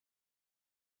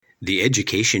The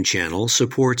Education Channel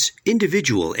supports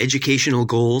individual educational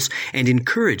goals and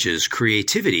encourages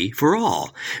creativity for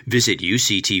all. Visit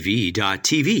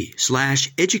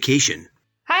uctv.tv/education.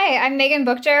 Hi, I'm Megan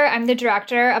Buchter. I'm the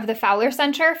director of the Fowler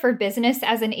Center for Business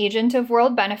as an Agent of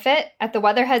World Benefit at the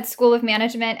Weatherhead School of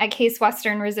Management at Case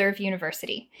Western Reserve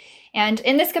University. And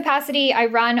in this capacity, I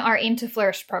run our Aim to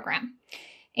Flourish program.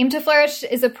 Aim to Flourish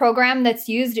is a program that's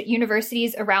used at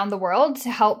universities around the world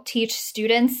to help teach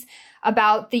students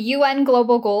about the UN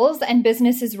global goals and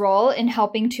business's role in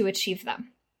helping to achieve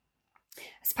them.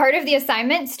 As part of the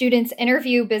assignment, students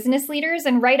interview business leaders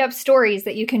and write up stories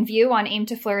that you can view on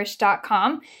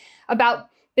aimtoflourish.com about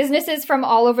businesses from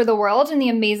all over the world and the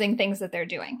amazing things that they're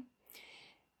doing.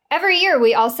 Every year,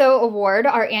 we also award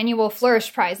our annual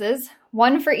Flourish Prizes,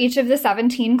 one for each of the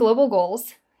 17 global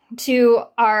goals, to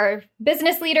our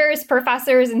business leaders,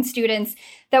 professors, and students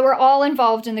that were all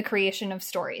involved in the creation of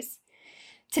stories.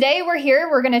 Today,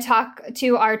 we're going to talk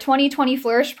to our 2020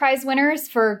 Flourish Prize winners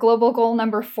for Global Goal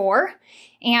number 4.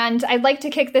 And I'd like to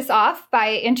kick this off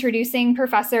by introducing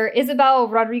Professor Isabel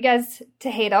Rodriguez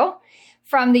Tejero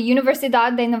from the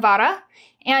Universidad de Navarra.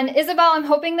 And Isabel, I'm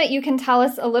hoping that you can tell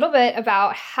us a little bit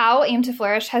about how Aim to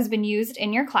Flourish has been used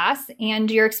in your class and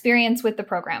your experience with the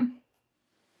program.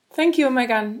 Thank you,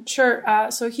 Megan. Sure.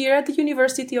 So here at the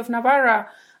University of Navarra,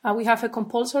 we have a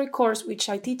compulsory course which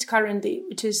I teach currently,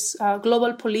 which is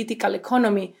Global Political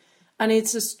Economy. And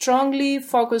it's strongly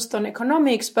focused on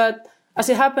economics, but as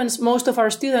it happens, most of our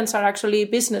students are actually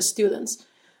business students.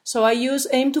 So I use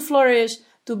Aim to Flourish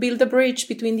to build a bridge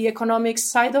between the economics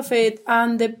side of it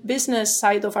and the business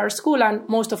side of our school and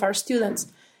most of our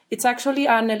students. It's actually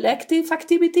an elective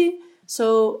activity.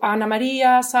 So Ana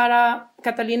Maria, Sara,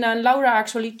 Catalina, and Laura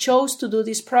actually chose to do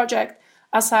this project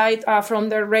aside from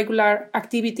their regular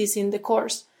activities in the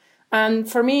course.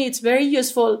 And for me, it's very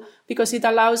useful because it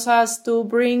allows us to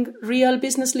bring real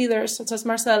business leaders such as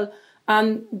Marcel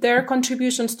and their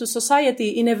contributions to society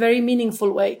in a very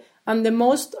meaningful way. And the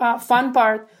most fun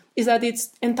part is that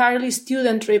it's entirely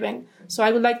student-driven. So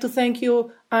I would like to thank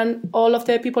you and all of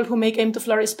the people who make Aim to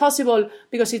Flourish possible,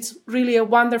 because it's really a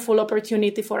wonderful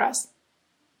opportunity for us.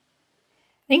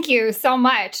 Thank you so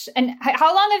much. And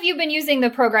how long have you been using the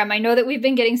program? I know that we've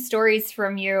been getting stories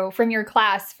from you, from your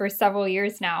class, for several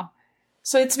years now.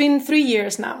 So it's been 3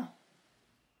 years now.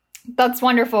 That's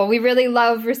wonderful. We really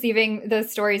love receiving the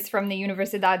stories from the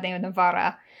Universidad de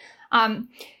Navarra.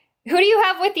 Who do you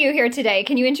have with you here today?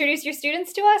 Can you introduce your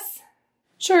students to us?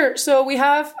 Sure. So we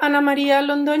have Ana Maria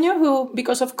Londoño, who,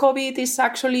 because of COVID, is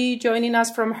actually joining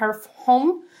us from her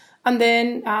home. And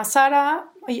then Sara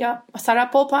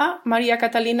Popa, Maria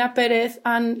Catalina Perez,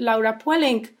 and Laura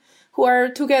Puelink, who are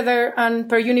together and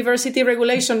per university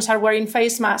regulations are wearing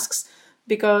face masks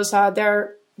because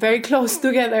they're very close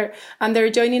together, and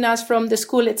they're joining us from the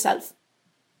school itself.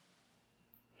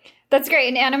 That's great.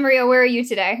 And Ana Maria, where are you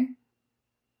today?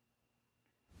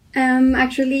 I'm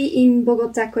actually in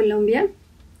Bogota, Colombia.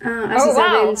 As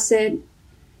Isabel said,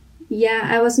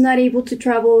 I was not able to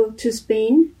travel to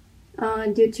Spain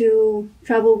due to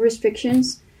travel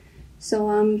restrictions. So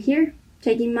I'm here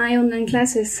taking my online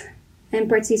classes and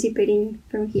participating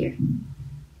from here.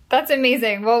 That's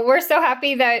amazing. Well, we're so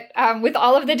happy that with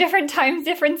all of the different time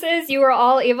differences, you were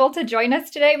all able to join us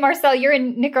today. Marcel, you're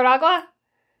in Nicaragua?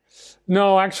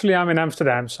 No, actually, I'm in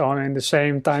Amsterdam, so I'm in the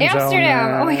same time zone.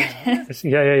 Amsterdam, oh my goodness.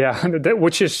 Yeah.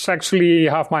 Which is actually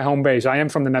half my home base. I am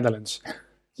from the Netherlands.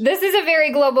 This is a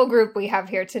very global group we have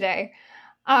here today.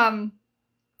 Ana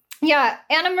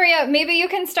Maria, maybe you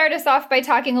can start us off by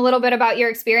talking a little bit about your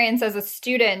experience as a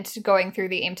student going through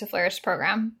the Aim to Flourish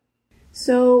program.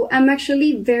 So I'm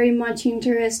actually very much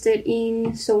interested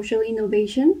in social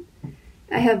innovation.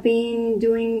 I have been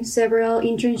doing several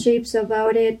internships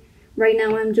about it. Right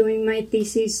now I'm doing my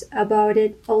thesis about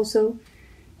it also.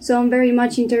 So I'm very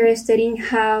much interested in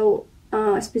how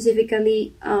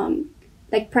specifically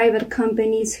private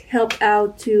companies help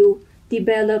out to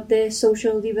develop the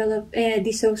social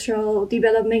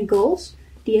development goals,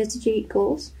 the SDG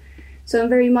goals. So I'm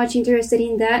very much interested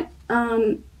in that.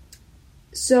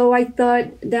 So I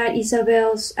thought that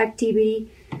Isabel's activity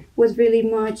was really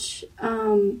much,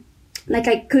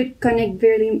 I could connect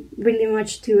really, really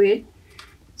much to it.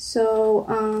 So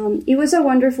it was a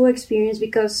wonderful experience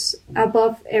because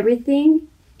above everything,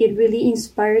 it really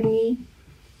inspired me,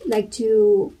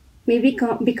 to maybe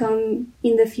become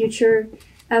in the future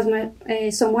as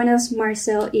someone as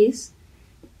Marcel is.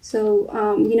 So,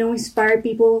 inspire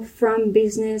people from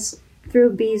business,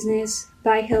 through business,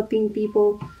 by helping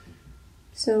people.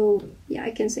 So,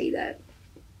 I can say that.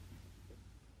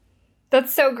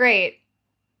 That's so great.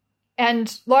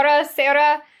 And Laura,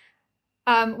 Sarah,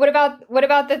 What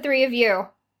about the three of you?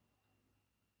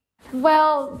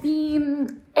 Well, the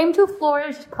Aim to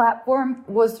Flourish platform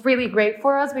was really great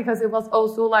for us because it was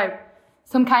also like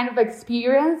some kind of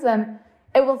experience, and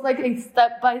it was like a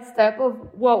step-by-step of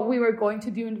what we were going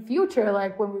to do in the future.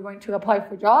 Like when we were going to apply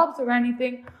for jobs or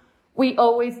anything, we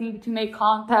always needed to make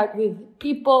contact with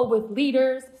people, with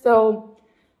leaders. So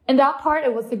in that part,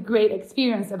 it was a great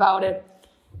experience about it.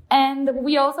 And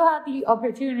we also had the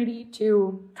opportunity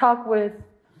to talk with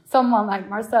someone like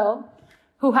Marcel,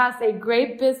 who has a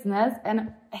great business,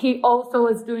 and he also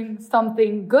is doing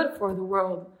something good for the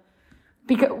world.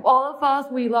 Because all of us,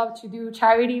 we love to do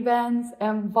charity events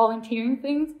and volunteering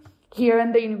things. Here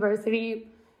in the university,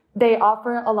 they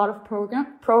offer a lot of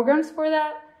programs for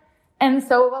that. And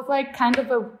so it was like kind of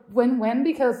a win-win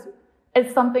because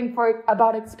it's something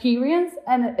about experience,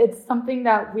 and it's something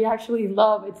that we actually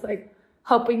love. It's like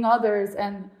helping others,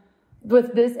 and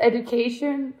with this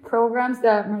education programs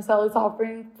that Marcel is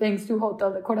offering, thanks to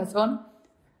Hotel de Corazon,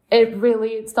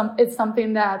 it's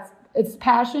something that it's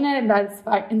passionate and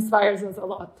that inspires us a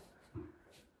lot.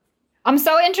 I'm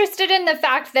so interested in the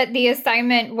fact that the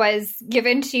assignment was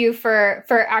given to you for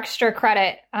extra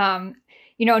credit.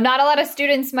 Not a lot of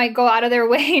students might go out of their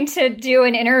way to do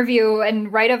an interview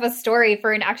and write up a story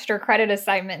for an extra credit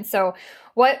assignment. So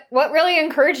what really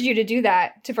encouraged you to do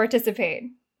that, to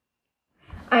participate?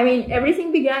 I mean,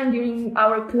 everything began during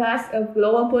our class of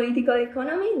global political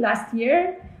economy last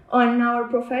year. Our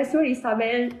professor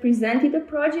Isabel presented a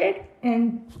project,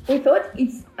 and we thought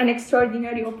it's an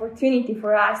extraordinary opportunity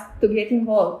for us to get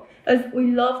involved, as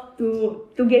we love to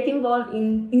get involved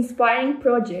in inspiring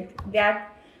projects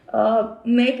that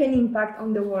make an impact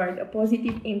on the world, a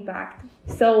positive impact.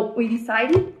 So we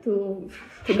decided to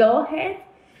go ahead.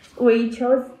 We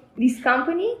chose this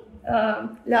company.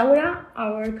 Laura,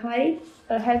 our colleague,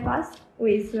 helped us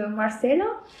with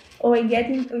Marcelo. We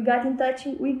got in touch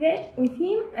with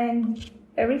him, and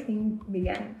everything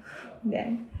began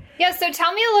then. Yeah, so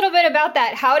tell me a little bit about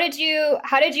that. How did you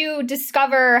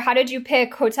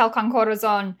pick Hotel Can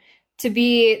Corazon to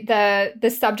be the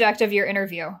subject of your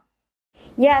interview?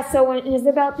 Yeah, so when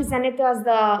Isabel presented to us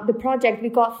the project, we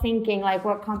got thinking, like,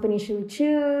 what company should we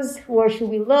choose? Where should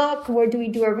we look? Where do we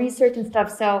do our research and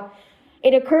stuff? So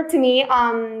it occurred to me,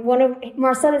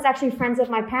 Marcel is actually friends with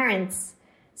my parents.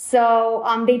 So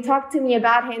they talked to me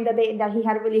about him, that he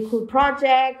had a really cool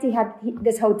project. He had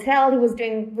this hotel. He was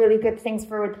doing really good things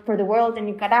for the world in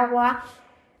Nicaragua.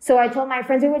 So I told my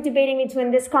friends, we were debating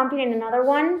between this company and another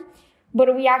one.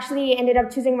 But we actually ended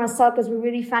up choosing Marcel because we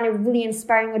really found it really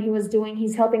inspiring what he was doing.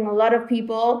 He's helping a lot of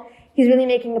people. He's really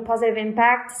making a positive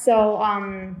impact. So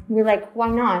we're like, why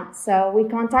not? So we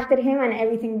contacted him, and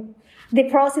everything. The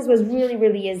process was really,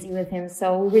 really easy with him.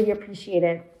 So we really appreciate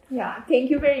it. Yeah, thank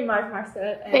you very much,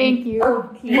 Marcel. Thank you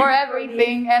for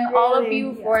everything, and all of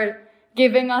you for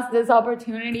giving us this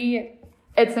opportunity.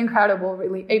 It's incredible,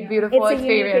 really. A beautiful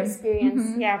experience. It's a unique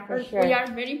experience, yeah, for sure. We are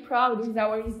very proud with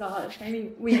our results. I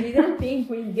mean, we didn't think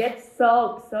we'd get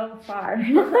so far.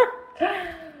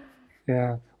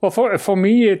 Yeah. Well, for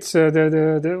me, it's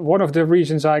the one of the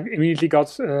reasons I immediately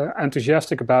got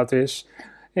enthusiastic about this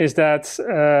is that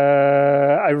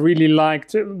I really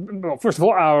liked. Well, first of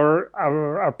all,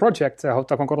 our project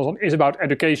Hotel Can Corazon is about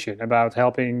education, about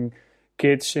helping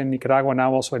kids in Nicaragua,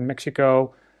 now also in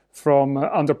Mexico, from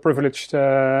underprivileged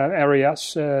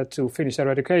areas to finish their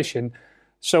education.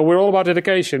 So we're all about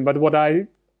education. But what I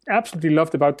absolutely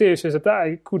loved about this is that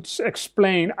I could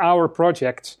explain our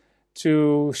project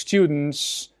to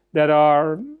students that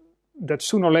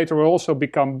sooner or later will also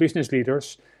become business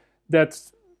leaders,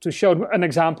 to show an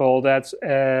example that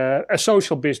a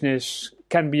social business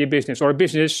can be a business, or a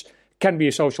business can be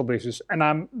a social business. And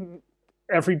I'm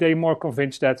every day more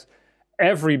convinced that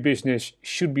every business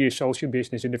should be a social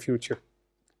business in the future.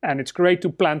 And it's great to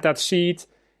plant that seed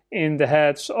in the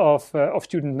heads of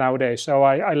students nowadays. So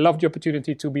I love the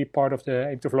opportunity to be part of the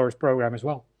Aim to Flourish program as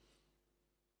well.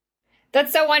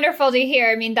 That's so wonderful to hear.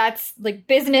 I mean, that's like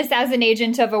business as an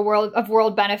agent of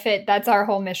world benefit. That's our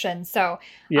whole mission. So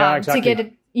yeah,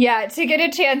 exactly. To get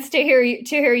a chance to hear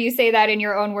you say that in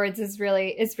your own words is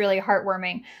really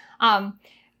heartwarming.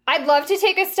 I'd love to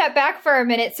take a step back for a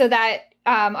minute so that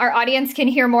our audience can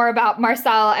hear more about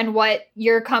Marcel and what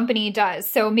your company does.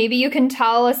 So maybe you can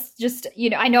tell us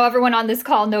I know everyone on this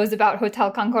call knows about Hotel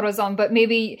Can Corazon, but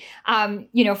maybe,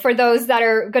 for those that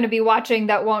are going to be watching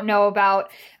that won't know about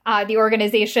the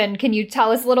organization, can you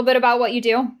tell us a little bit about what you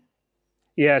do?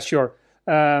 Yeah, sure.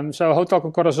 So Hotel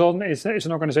Can Corazon is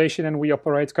an organization, and we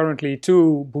operate currently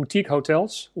 2 boutique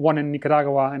hotels, one in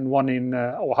Nicaragua and one in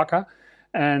Oaxaca.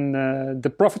 And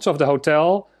the profits of the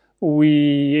hotel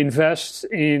we invest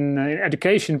in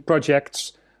education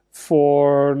projects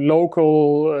for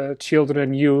local children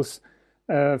and youth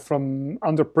from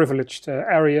underprivileged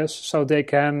areas, so they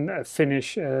can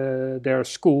finish their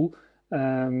school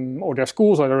or their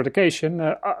schools or their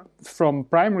education from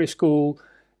primary school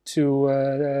to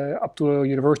up to a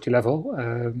university level.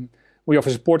 We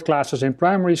offer support classes in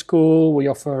primary school. We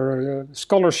offer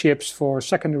scholarships for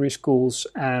secondary schools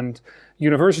and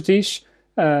universities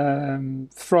from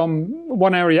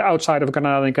one area outside of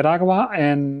Granada, Nicaragua,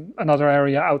 and another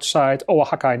area outside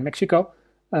Oaxaca in Mexico.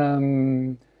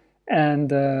 And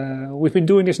we've been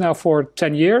doing this now for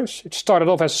 10 years. It started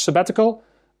off as a sabbatical,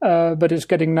 but it's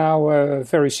getting now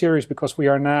very serious because we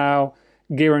are now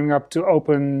gearing up to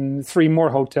open 3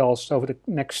 more hotels over the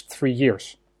next 3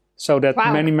 years. So that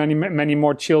many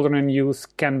more children and youth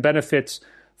can benefit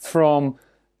from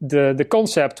the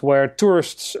concept where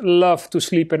tourists love to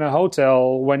sleep in a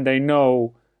hotel when they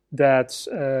know that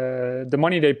the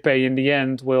money they pay in the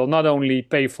end will not only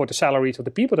pay for the salaries of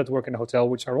the people that work in the hotel,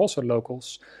 which are also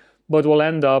locals, but will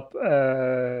end up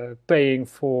paying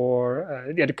for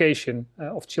the education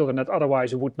of children that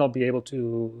otherwise would not be able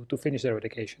to finish their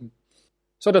education.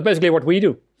 So that's basically what we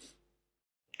do.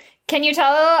 Can you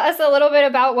tell us a little bit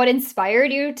about what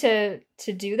inspired you to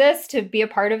do this, to be a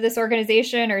part of this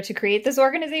organization or to create this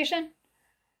organization?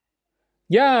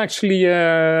 Yeah, actually,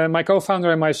 my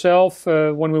co-founder and myself,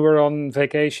 when we were on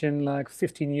vacation like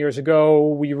 15 years ago,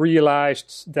 we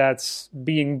realized that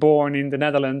being born in the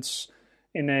Netherlands,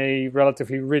 in a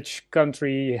relatively rich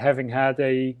country, having had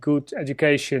a good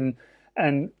education,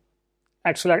 and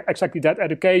actually exactly that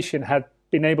education had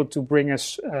been able to bring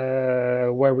us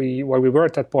where we were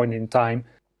at that point in time.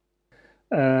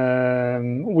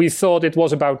 We thought it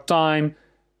was about time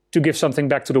to give something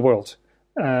back to the world.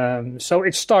 So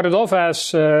it started off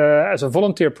as a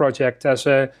volunteer project, as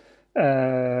a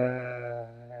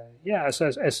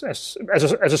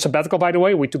sabbatical. By the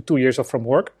way, we took 2 years off from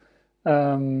work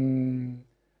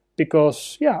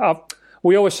because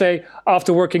we always say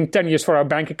after working 10 years for our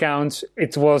bank account,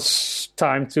 it was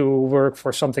time to work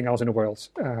for something else in the world.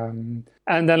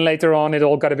 And then later on, it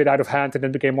all got a bit out of hand and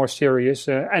it became more serious.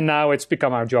 And now it's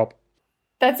become our job.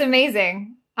 That's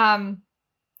amazing. How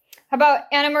about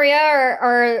Ana Maria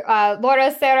or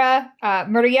Laura, Sarah,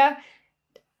 Maria?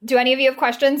 Do any of you have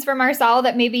questions for Marcel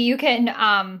that maybe you can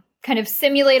kind of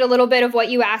simulate a little bit of what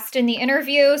you asked in the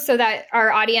interview so that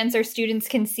our audience or students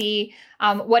can see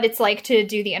what it's like to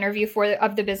do the interview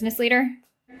of the business leader?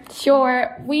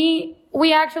 Sure. We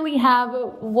actually have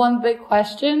one big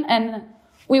question, and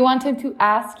we wanted to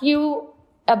ask you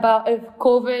about if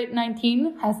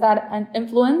COVID-19 has had an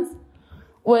influence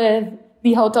with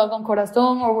the Hotel Con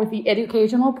Corazon or with the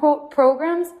educational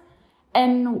programs,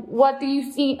 and what do you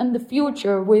see in the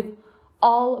future with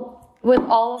all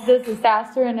of this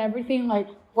disaster and everything? Like,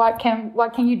 what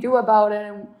can you do about it,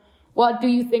 and what do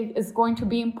you think is going to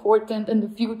be important in the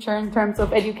future in terms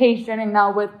of education? And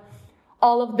now with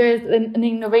all of this and the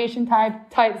innovation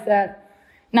types that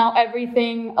now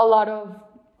everything, a lot of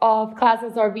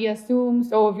classes are via Zoom.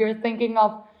 So if you're thinking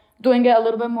of doing it a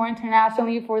little bit more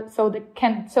internationally so the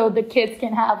kids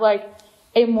can have like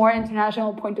a more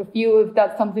international point of view, if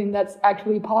that's something that's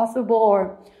actually possible,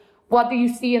 or what do you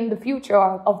see in the future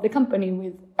of the company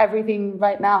with everything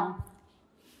right now?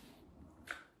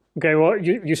 Okay, well,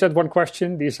 you said one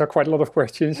question. These are quite a lot of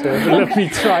questions. Let me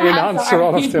try and answer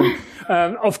all of them.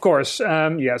 Of course,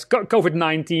 yes,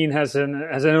 COVID-19 has an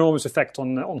enormous effect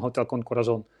on Hotel Con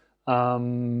Corazon.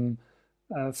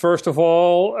 First of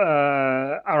all,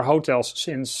 our hotels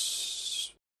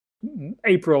since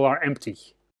April are empty,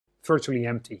 virtually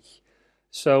empty.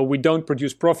 So we don't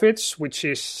produce profits, which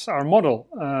is our model,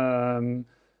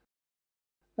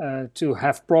 to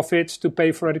have profits to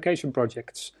pay for education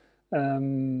projects.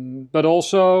 But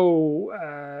also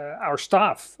our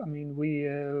staff. I mean,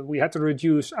 we had to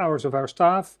reduce hours of our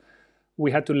staff.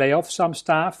 We had to lay off some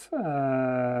staff. Well,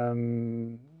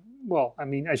 I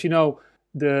mean, as you know,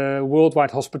 the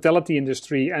worldwide hospitality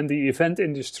industry and the event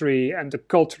industry and the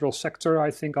cultural sector, I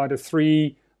think, are the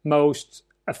 3 most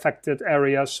affected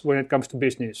areas when it comes to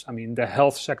business. I mean, the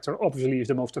health sector obviously is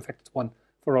the most affected one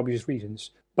for obvious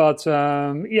reasons. But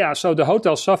so the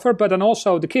hotels suffer, but then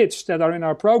also the kids that are in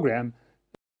our program,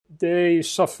 they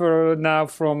suffer now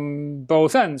from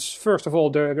both ends. First of all,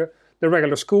 the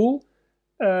regular school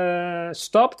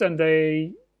stopped, and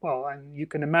and you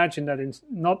can imagine that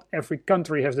not every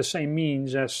country has the same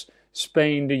means as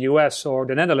Spain, the US, or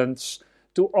the Netherlands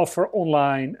to offer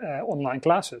online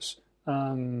classes.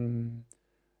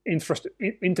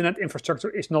 Internet infrastructure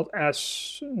is not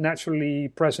as naturally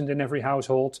present in every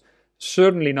household.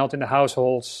 Certainly not in the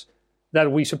households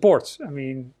that we support. I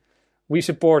mean, we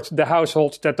support the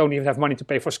households that don't even have money to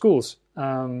pay for schools.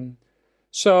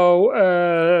 So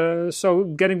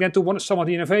getting into some of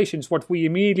the innovations, what we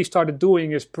immediately started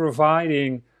doing is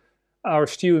providing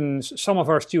some of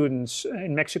our students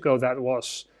in Mexico, that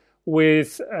was,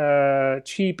 with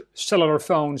cheap cellular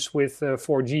phones with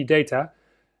 4G data,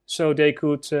 so they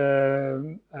could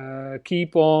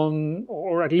keep on,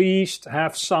 or at least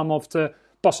have some of the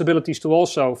possibilities to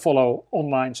also follow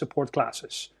online support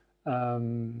classes.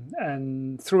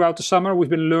 And throughout the summer, we've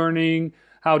been learning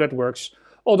how that works.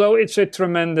 Although it's a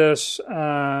tremendous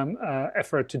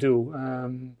effort to do.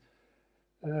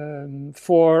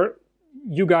 For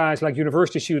you guys, like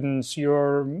university students,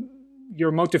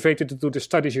 you're motivated to do the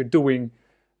studies you're doing.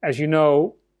 As you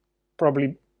know,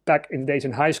 probably back in the days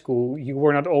in high school, you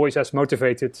were not always as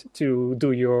motivated to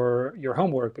do your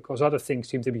homework because other things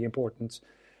seem to be important.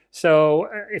 So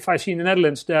if I see in the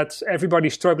Netherlands that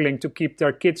everybody's struggling to keep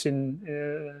their kids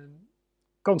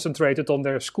concentrated on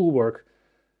their schoolwork,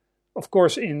 of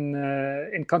course,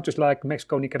 in countries like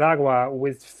Mexico, Nicaragua,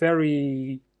 with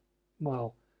very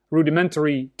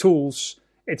rudimentary tools,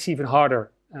 it's even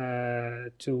harder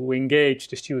to engage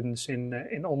the students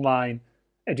in online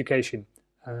education.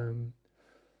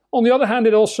 On the other hand,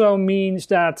 it also means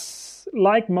that,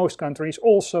 like most countries,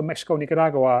 also Mexico,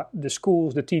 Nicaragua, the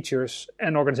schools, the teachers,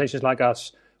 and organizations like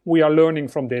us, we are learning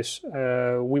from this.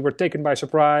 We were taken by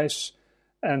surprise,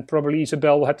 and probably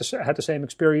Isabel had the same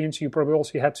experience. You probably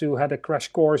also had a crash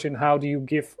course in how do you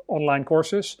give online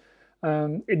courses.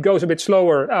 It goes a bit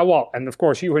slower. And of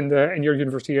course you in your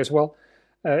university as well.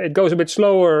 It goes a bit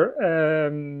slower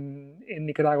in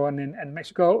Nicaragua and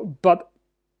Mexico, but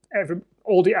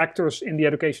all the actors in the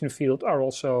education field are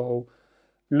also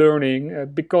learning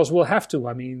because we'll have to.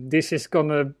 I mean, this is going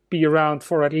to be around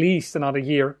for at least another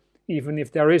year, even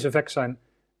if there is a vaccine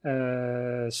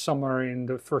somewhere in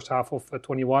the first half of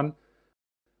 21.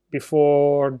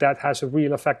 Before that has a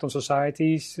real effect on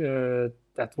societies,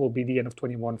 that will be the end of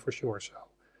 21 for sure. So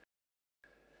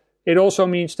it also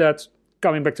means that,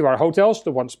 coming back to our hotels,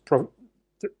 the ones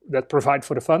that provide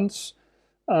for the funds,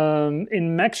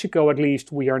 in Mexico, at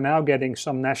least, we are now getting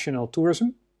some national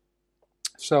tourism.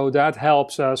 So that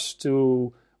helps us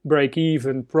to break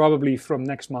even probably from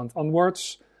next month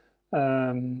onwards.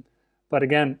 But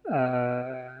again,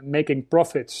 making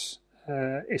profits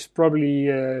is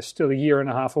probably still a year and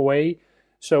a half away.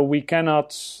 So we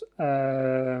cannot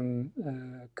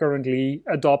currently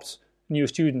adopt new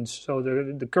students. So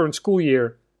the current school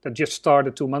year that just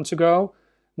started 2 months ago,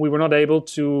 we were not able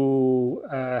to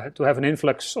have an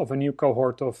influx of a new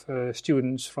cohort of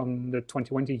students from the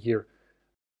 2020 year.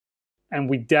 And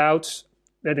we doubt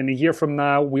that in a year from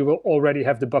now, we will already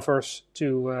have the buffers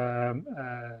to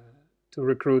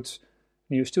recruit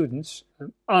new students,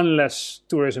 unless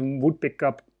tourism would pick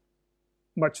up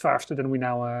much faster than we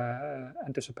now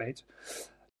anticipate.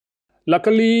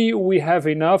 Luckily, we have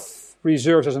enough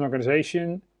reserves as an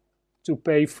organization to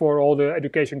pay for all the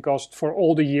education costs for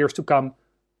all the years to come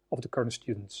of the current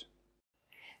students.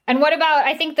 And what about,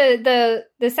 I think the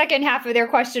second half of their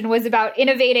question was about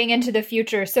innovating into the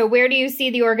future. So where do you see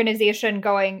the organization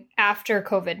going after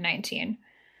COVID-19?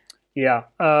 Yeah,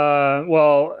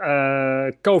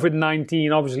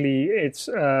 COVID-19, obviously,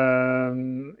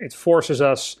 it forces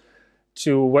us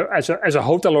to, as a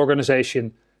hotel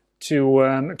organization,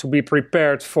 to be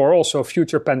prepared for also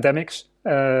future pandemics.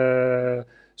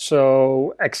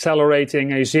 So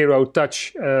accelerating a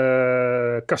zero-touch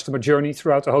customer journey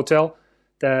throughout the hotel,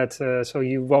 so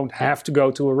you won't have to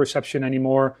go to a reception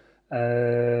anymore.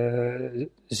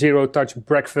 Zero-touch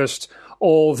breakfast,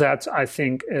 all that I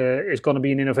think is going to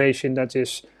be an innovation that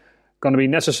is going to be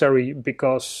necessary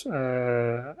because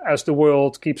as the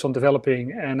world keeps on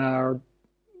developing and our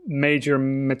major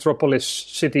metropolis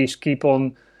cities keep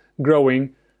on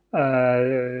growing,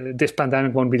 this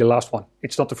pandemic won't be the last one.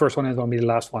 It's not the first one, it won't be the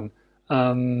last one.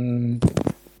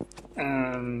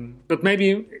 But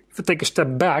maybe if I take a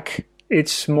step back,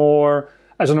 it's more,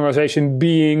 as an organization,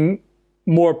 being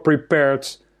more prepared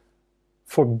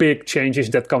for big changes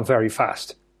that come very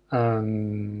fast.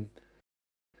 And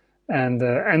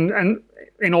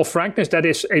in all frankness, that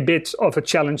is a bit of a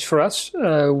challenge for us.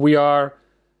 We are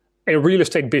a real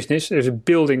estate business. There's a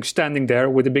building standing there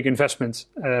with a big investment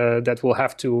that we'll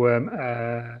have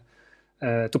to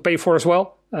pay for as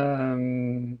well.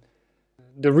 The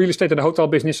real estate and the hotel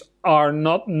business are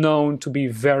not known to be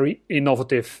very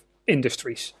innovative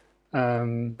industries,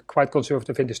 quite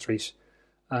conservative industries.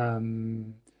 But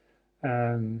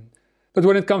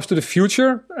when it comes to the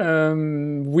future,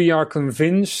 we are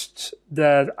convinced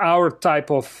that our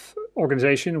type of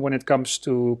organization, when it comes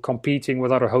to competing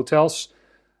with other hotels,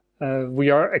 we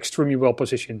are extremely well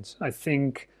positioned. I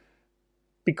think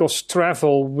because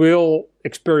travel will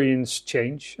experience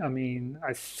change. I mean,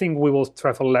 I think we will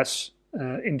travel less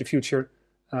in the future.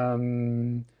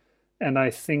 And I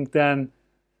think then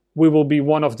we will be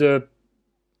one of the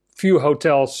few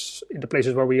hotels in the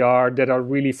places where we are that are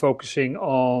really focusing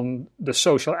on the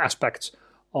social aspects,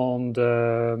 on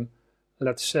the,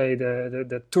 let's say,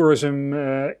 the tourism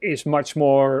is much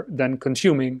more than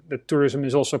consuming. The tourism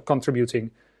is also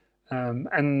contributing.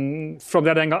 And from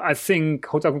that angle, I think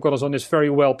Hotel Con Corazon is very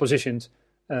well positioned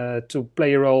to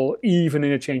play a role even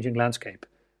in a changing landscape.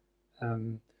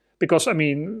 Because, I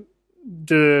mean,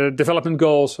 the development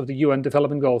goals of the UN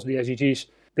development goals, the SDGs,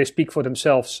 they speak for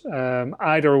themselves.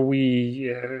 Either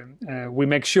we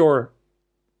make sure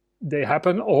they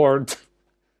happen, or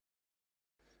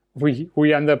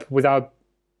we end up without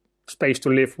space to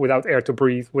live, without air to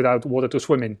breathe, without water to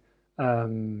swim in.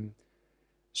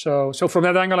 So from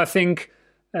that angle, I think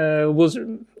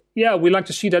we like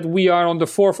to see that we are on the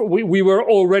forefront. We were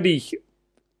already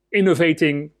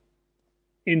innovating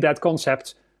in that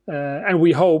concept, and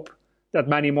we hope that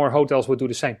many more hotels will do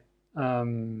the same.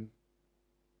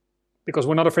 Because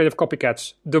we're not afraid of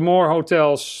copycats. The more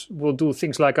hotels will do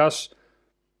things like us,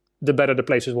 the better the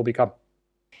places will become.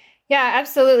 Yeah,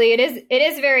 absolutely. It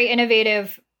is very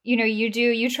innovative. You know,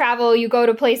 you travel, you go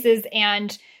to places,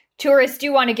 and tourists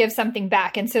do want to give something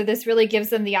back. And so this really gives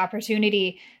them the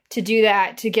opportunity to do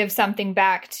that, to give something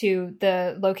back to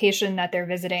the location that they're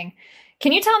visiting.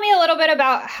 Can you tell me a little bit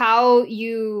about how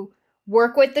you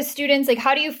work with the students? Like,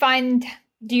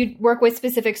 do you work with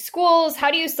specific schools?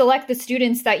 How do you select the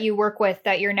students that you work with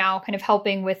that you're now kind of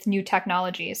helping with new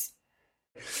technologies?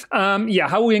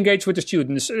 How we engage with the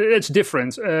students, it's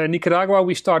different. Nicaragua,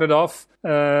 we started off,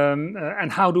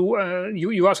 and how do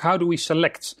you ask? How do we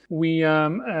select? We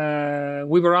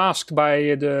were asked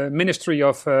by the Ministry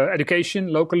of Education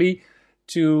locally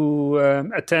to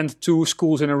attend 2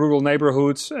 schools in a rural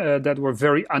neighborhood that were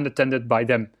very unattended by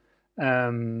them.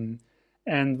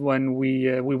 And when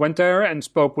we went there and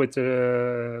spoke with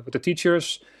the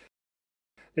teachers,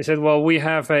 they said, well, we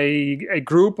have a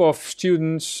group of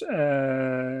students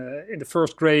in the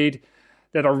first grade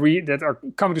that are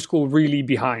coming to school really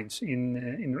behind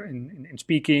in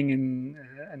speaking,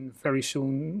 and very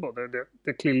soon, well,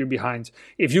 they're clearly behind.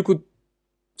 If you could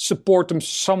support them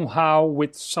somehow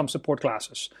with some support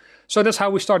classes. So that's how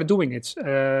we started doing it.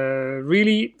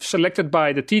 Really selected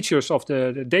by the teachers of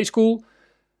the day school.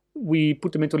 We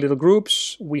put them into little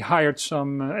groups. We hired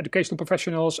some educational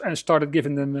professionals and started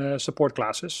giving them support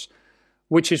classes,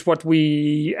 which is what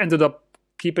we ended up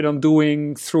keeping on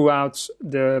doing throughout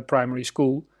the primary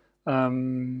school.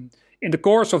 In the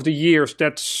course of the years,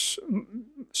 that's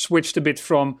switched a bit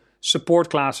from support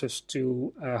classes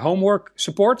to homework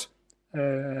support,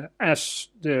 as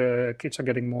the kids are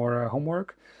getting more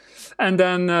homework. And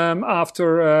then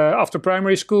after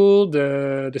primary school,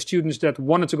 the students that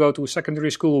wanted to go to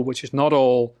secondary school, which is not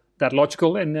all that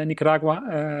logical in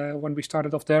Nicaragua when we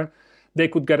started off there, they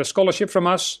could get a scholarship from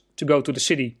us to go to the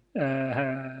city,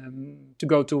 to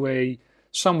go to a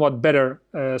somewhat better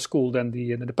school than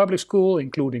the public school,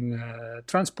 including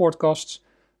transport costs.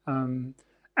 And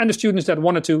the students that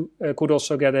wanted to could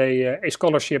also get a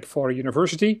scholarship for a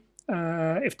university,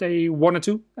 if they wanted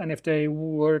to, and if they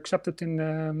were accepted in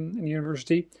the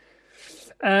university.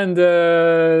 And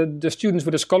the students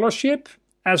with a scholarship,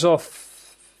 as of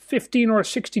 15 or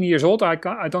 16 years old, I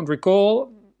don't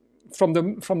recall, from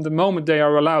the moment they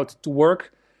are allowed to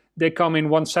work, they come in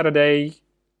one Saturday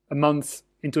a month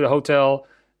into the hotel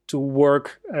to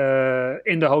work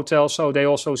in the hotel, so they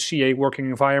also see a working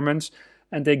environment,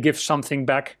 and they give something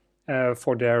back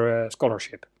for their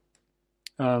scholarship.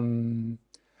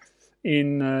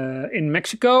 In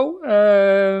Mexico,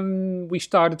 we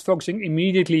started focusing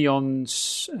immediately on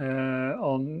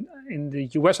in the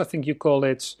US, I think you call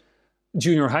it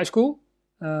junior high school,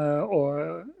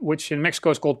 or which in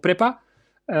Mexico is called prepa,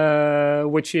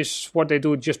 which is what they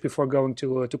do just before going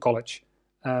to college.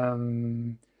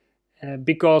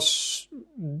 Because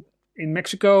in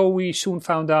Mexico, we soon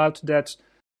found out that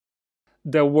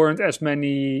there weren't as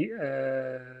many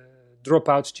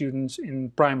dropout students in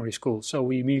primary school. So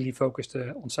we immediately focused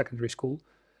on secondary school.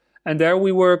 And there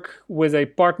we work with a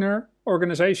partner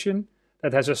organization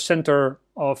that has a center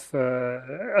of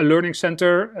a learning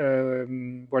center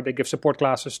where they give support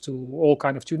classes to all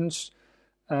kinds of students.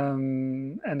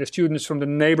 And the students from the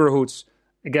neighborhoods,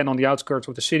 again on the outskirts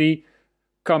of the city,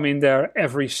 come in there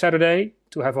every Saturday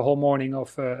to have a whole morning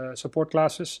of support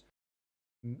classes.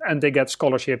 And they get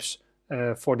scholarships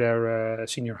for their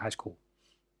senior high school.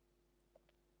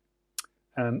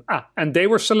 And they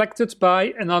were selected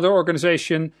by another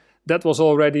organization that was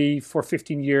already for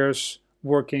 15 years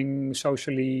working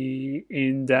socially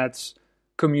in that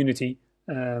community.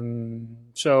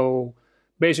 So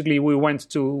basically, we went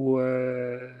to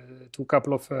a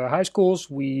couple of high schools.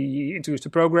 We introduced the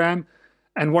program,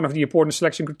 and one of the important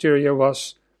selection criteria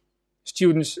was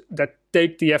students that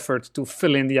take the effort to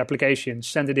fill in the application,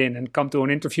 send it in, and come to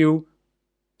an interview.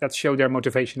 That showed their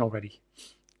motivation already.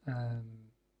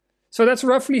 So that's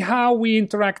roughly how we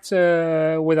interact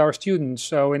with our students.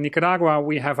 So in Nicaragua,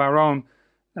 we have our own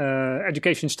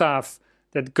education staff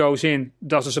that goes in,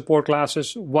 does the support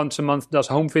classes, once a month does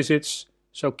home visits,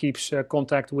 so keeps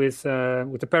contact with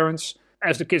the parents.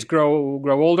 As the kids grow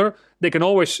older, they can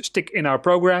always stick in our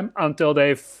program until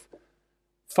they've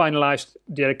finalized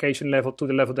the education level to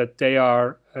the level that they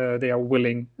are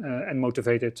willing and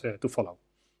motivated to follow.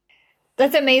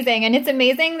 That's amazing. And it's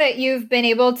amazing that you've been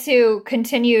able to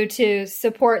continue to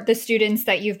support the students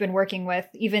that you've been working with,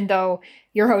 even though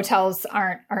your hotels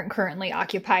aren't currently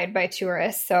occupied by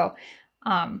tourists. So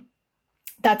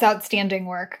that's outstanding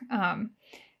work.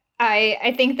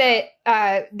 I think that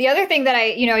the other thing that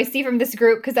I see from this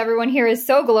group, because everyone here is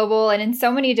so global and in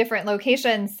so many different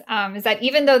locations, is that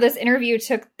even though the interview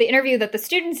that the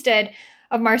students did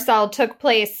of Marcel took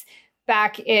place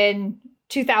back in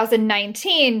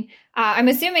 2019, I'm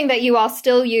assuming that you all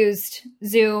still used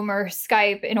Zoom or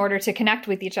Skype in order to connect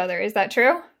with each other. Is that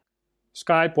true?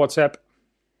 Skype, WhatsApp.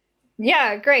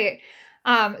 Yeah, great.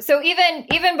 So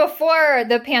even before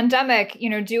the pandemic,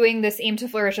 doing this Aim to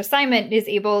Flourish assignment is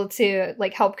able to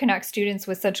help connect students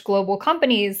with such global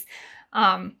companies,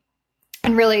 and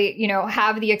really,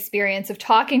 have the experience of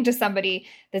talking to somebody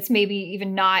that's maybe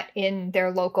even not in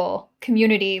their local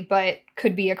community, but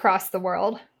could be across the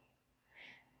world.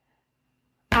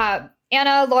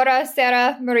 Ana, Laura,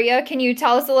 Sarah, Maria, can you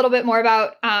tell us a little bit more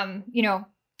about,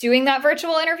 doing that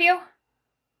virtual interview?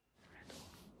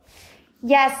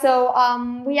 Yeah, so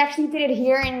we actually did it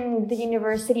here in the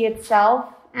university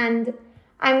itself. And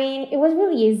I mean, it was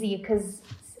really easy because,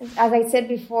 as I said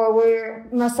before,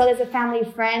 Marcel is a family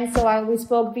friend. So we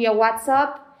spoke via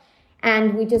WhatsApp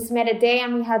and we just met a day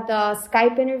and we had the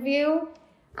Skype interview.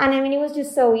 And I mean, it was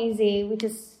just so easy. We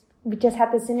just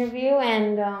had this interview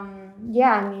and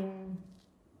Yeah,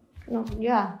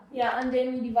 and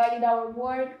then we divided our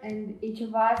work and each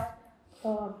of us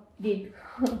did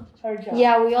her job.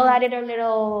 Yeah, we all added our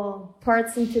little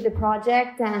parts into the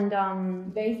project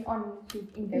and based on his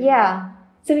interview. Yeah.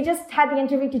 So we just had the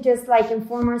interview to just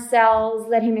inform ourselves,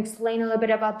 let him explain a little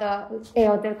bit about the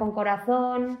Hotel Con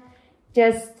Corazón,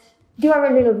 just do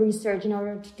our little research in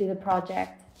order to do the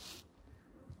project.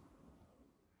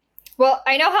 Well,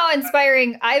 I know how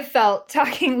inspiring I've felt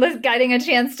getting a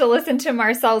chance to listen to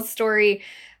Marcel's story,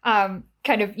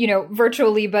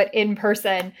 virtually, but in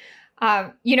person.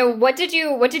 What did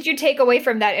you take away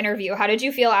from that interview? How did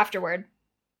you feel afterward?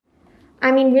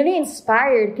 I mean, really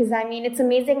inspired because it's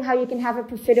amazing how you can have a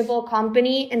profitable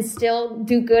company and still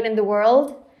do good in the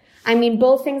world. I mean,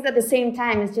 both things at the same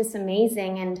time is just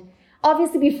amazing. And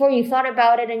obviously before you thought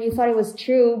about it and you thought it was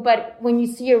true, but when you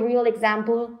see a real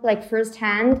example,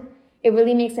 firsthand, it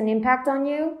really makes an impact on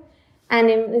you. And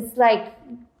it's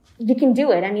you can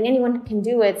do it. I mean, anyone can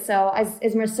do it. So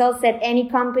as Marcel said, any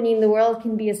company in the world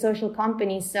can be a social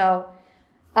company. So,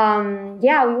 we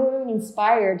were really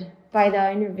inspired by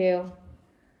the interview.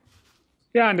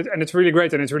 Yeah, and it's really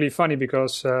great. And it's really funny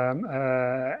because,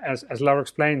 as Laura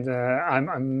explained,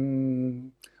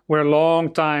 we're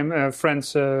long time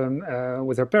friends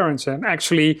with her parents. And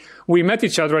actually, we met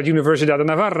each other at Universidad de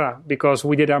Navarra because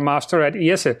we did our master at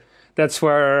IESE. That's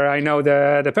where I know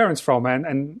the parents from.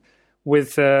 And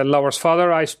with Laura's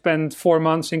father, I spent 4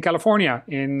 months in California.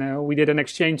 We did an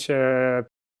exchange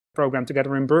program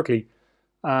together in Berkeley.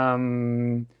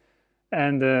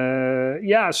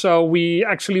 So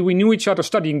we knew each other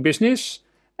studying business.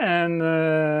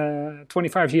 And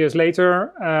 25 years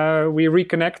later, we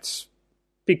reconnect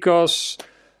because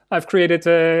I've created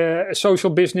a social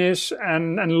business,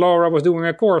 and Laura was doing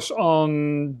a course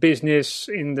on business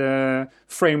in the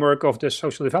framework of the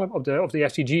social development of the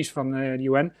SDGs from the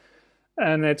UN.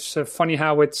 And it's funny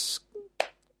how it's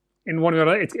in one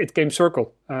way it came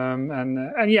circle, and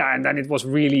then it was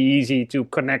really easy to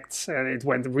connect. It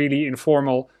went really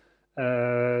informal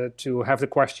to have the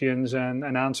questions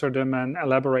and answer them and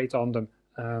elaborate on them.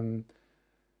 And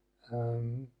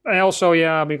also,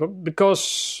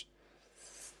 because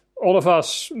all of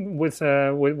us with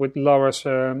Laura's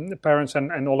parents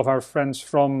and all of our friends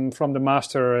from the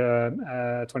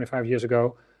master 25 years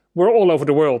ago, we're all over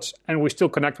the world and we still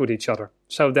connect with each other.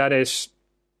 So that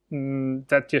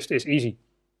just is easy.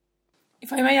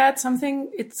 If I may add something,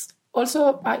 it's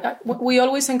also we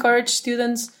always encourage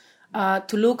students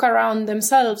to look around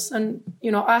themselves and,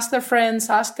 ask their friends,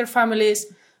 ask their families,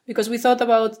 because we thought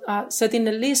about setting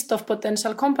a list of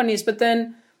potential companies, but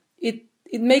then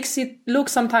it makes it look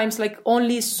sometimes like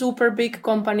only super big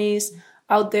companies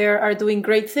out there are doing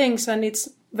great things. And it's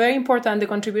very important, the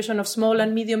contribution of small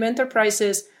and medium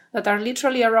enterprises that are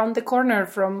literally around the corner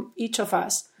from each of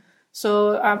us.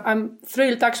 So I'm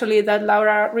thrilled actually that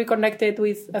Laura reconnected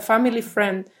with a family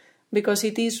friend, because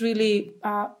it is really,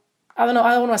 I don't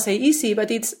want to say easy, but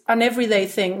it's an everyday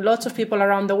thing. Lots of people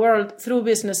around the world through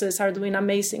businesses are doing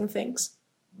amazing things.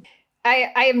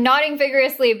 I am nodding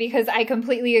vigorously because I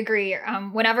completely agree.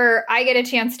 Whenever I get a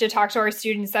chance to talk to our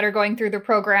students that are going through the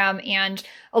program, and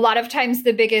a lot of times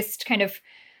the biggest kind of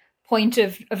point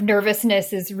of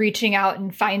nervousness is reaching out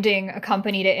and finding a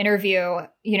company to interview.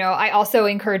 I also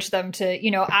encourage them to,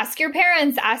 ask your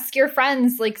parents, ask your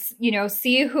friends,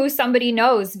 see who somebody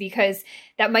knows, because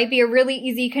that might be a really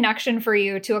easy connection for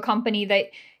you to a company that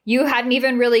you hadn't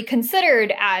even really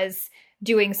considered as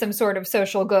doing some sort of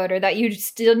social good, or that you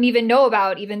just didn't even know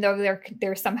about, even though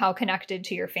they're somehow connected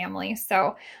to your family.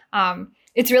 So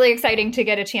it's really exciting to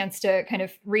get a chance to kind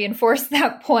of reinforce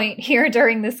that point here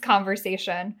during this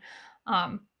conversation,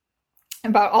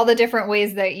 about all the different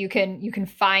ways that you can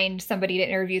find somebody to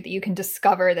interview, that you can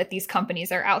discover that these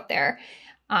companies are out there.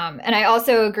 And I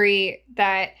also agree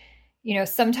that,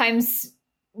 sometimes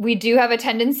we do have a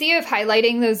tendency of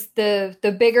highlighting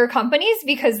the bigger companies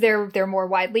because they're more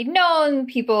widely known.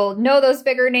 People know those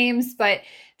bigger names, but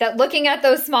that looking at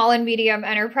those small and medium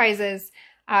enterprises,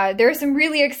 there are some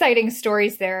really exciting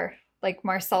stories there, like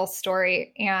Marcel's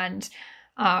story. And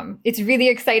it's really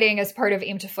exciting as part of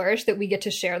Aim to Flourish that we get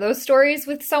to share those stories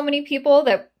with so many people,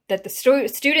 that the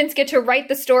students get to write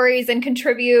the stories and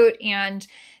contribute, and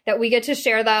that we get to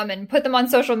share them and put them on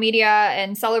social media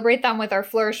and celebrate them with our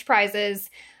Flourish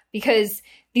prizes, because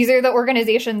these are the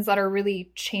organizations that are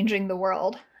really changing the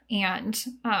world. And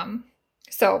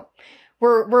so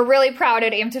we're really proud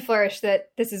at Aim to Flourish that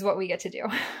this is what we get to do.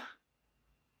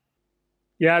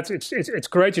 Yeah, it's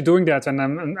great you're doing that, and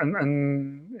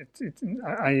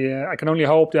I can only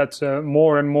hope that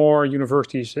more and more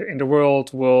universities in the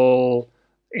world will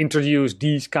introduce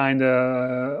these kind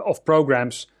of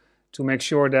programs to make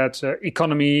sure that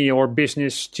economy or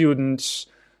business students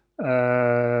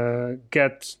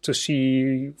get to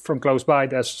see from close by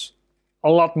there's a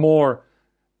lot more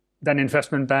than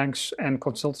investment banks and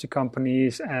consultancy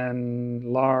companies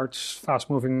and large,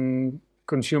 fast-moving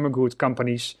consumer goods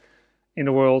companies in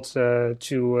the world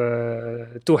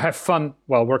to have fun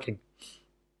while working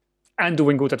and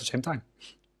doing good at the same time.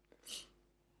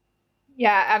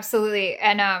 Yeah, absolutely.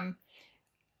 And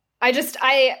I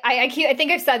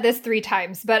think I've said this 3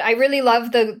 times, but I really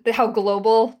love how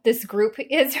global this group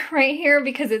is right here,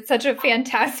 because it's such a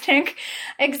fantastic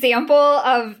example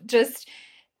of just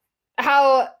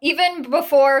how even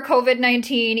before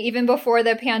COVID-19, even before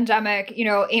the pandemic,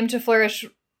 Aim to Flourish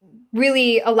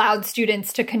really allowed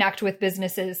students to connect with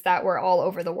businesses that were all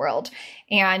over the world.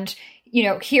 And,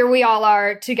 here we all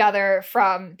are together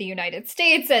from the United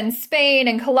States and Spain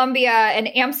and Colombia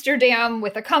and Amsterdam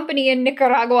with a company in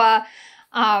Nicaragua,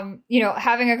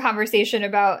 having a conversation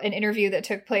about an interview that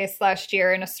took place last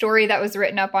year and a story that was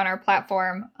written up on our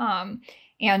platform,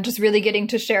 and just really getting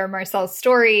to share Marcel's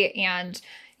story and,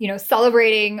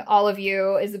 celebrating all of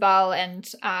you, Isabel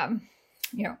and,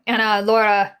 Anna,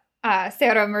 Laura,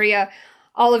 Sarah, Maria,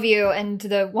 all of you, and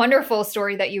the wonderful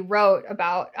story that you wrote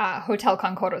about Hotel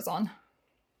Con Corazon.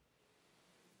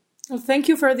 Well, thank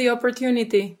you for the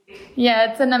opportunity.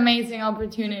 Yeah, it's an amazing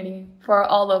opportunity for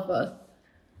all of us.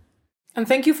 And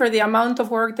thank you for the amount of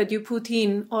work that you put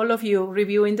in, all of you,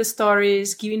 reviewing the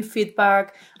stories, giving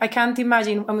feedback. I can't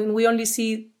imagine, we only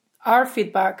see our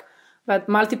feedback, but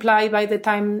multiplied by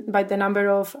the number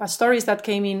of stories that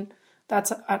came in,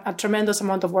 that's a tremendous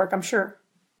amount of work, I'm sure.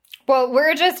 Well,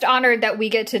 we're just honored that we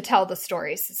get to tell the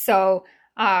stories. So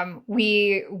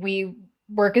we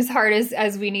work as hard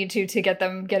as we need to get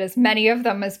as many of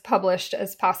them as published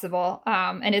as possible.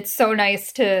 And it's so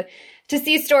nice to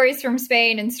see stories from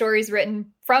Spain and stories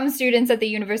written from students at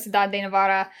the Universidad de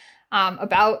Navarra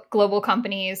about global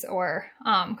companies or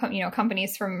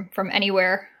companies from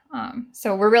anywhere.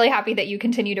 So we're really happy that you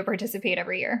continue to participate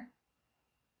every year.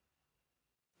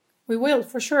 We will,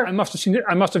 for sure. I must have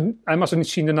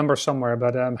seen the number somewhere,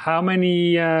 but how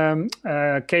many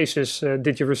cases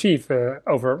did you receive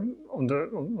over on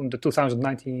the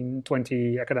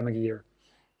 2019-20 academic year?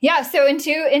 Yeah, so in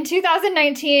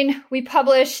 2019 we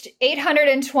published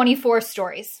 824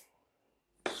 stories.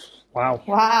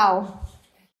 Wow.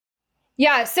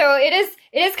 Yeah, so it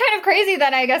is kind of crazy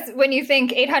that I guess when you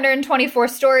think 824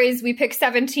 stories, we pick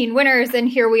 17 winners, and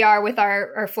here we are with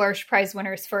our Flourish Prize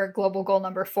winners for global goal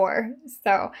number 4.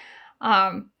 So,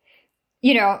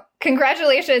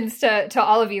 congratulations to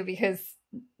all of you, because,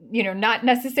 not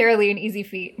necessarily an easy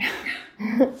feat.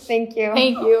 Thank you.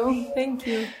 Thank you. Thank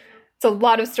you. It's a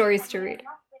lot of stories to read.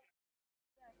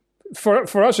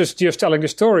 For us, it's just telling the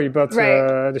story, but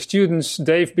Right. the students,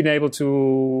 they've been able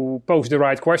to pose the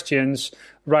right questions,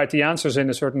 write the answers in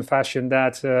a certain fashion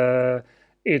that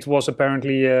it was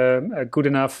apparently good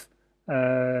enough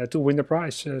to win the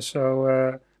prize.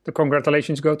 So the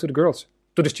congratulations go to the girls,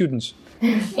 to the students.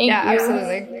 Thank you.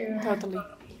 Absolutely. Totally.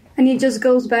 And it just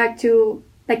goes back to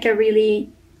like a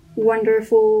really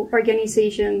wonderful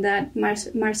organization that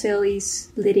Marcel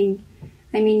is leading.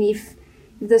 I mean, if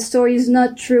the story is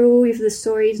not true, if the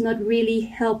story is not really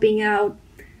helping out,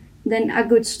 then a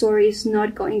good story is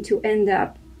not going to end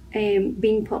up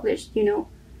being published.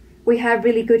 We have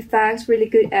really good facts, really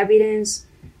good evidence,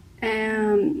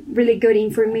 really good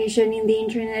information in the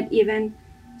internet even.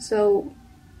 So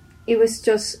it was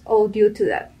just all due to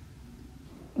that.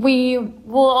 We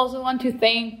will also want to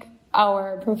thank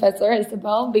our professor,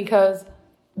 Isabel, because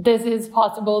this is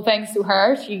possible thanks to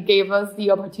her. She gave us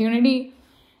the opportunity,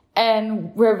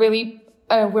 and we're really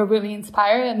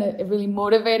inspired, and it really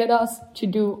motivated us to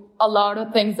do a lot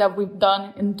of things that we've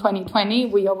done in 2020.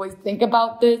 We always think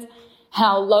about this,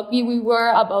 how lucky we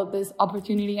were about this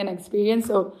opportunity and experience.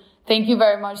 So thank you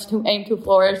very much to Aim to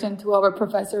Flourish and to our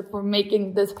professor for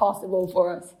making this possible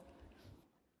for us.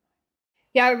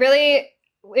 Yeah, it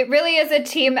really is a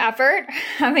team effort,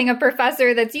 having a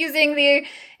professor that's using the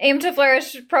Aim to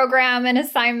Flourish program and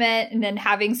assignment, and then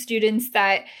having students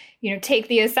that, take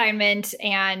the assignment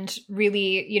and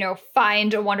really,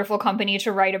 find a wonderful company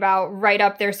to write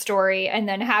up their story, and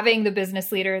then having the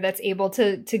business leader that's able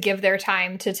to give their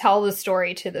time to tell the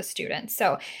story to the students.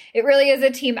 So it really is a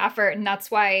team effort. And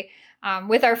that's why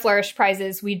with our Flourish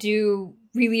Prizes, we do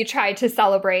really try to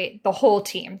celebrate the whole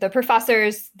team, the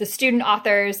professors, the student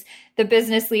authors, the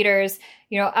business leaders.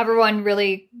 Everyone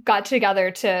really got together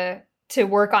to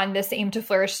work on this Aim to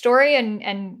Flourish story,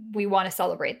 and we want to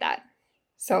celebrate that.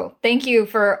 So thank you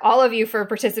for all of you for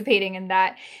participating in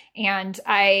that. And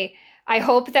I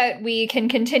hope that we can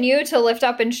continue to lift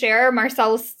up and share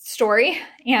Marcel's story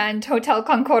and Hotel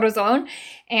Con Corazon,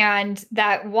 and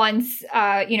that once,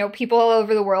 people all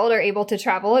over the world are able to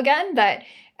travel again, that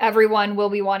everyone will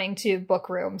be wanting to book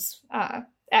rooms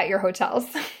at your hotels.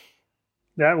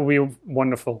 That will be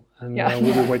wonderful. And Yeah.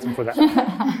 we'll be waiting for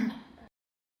that.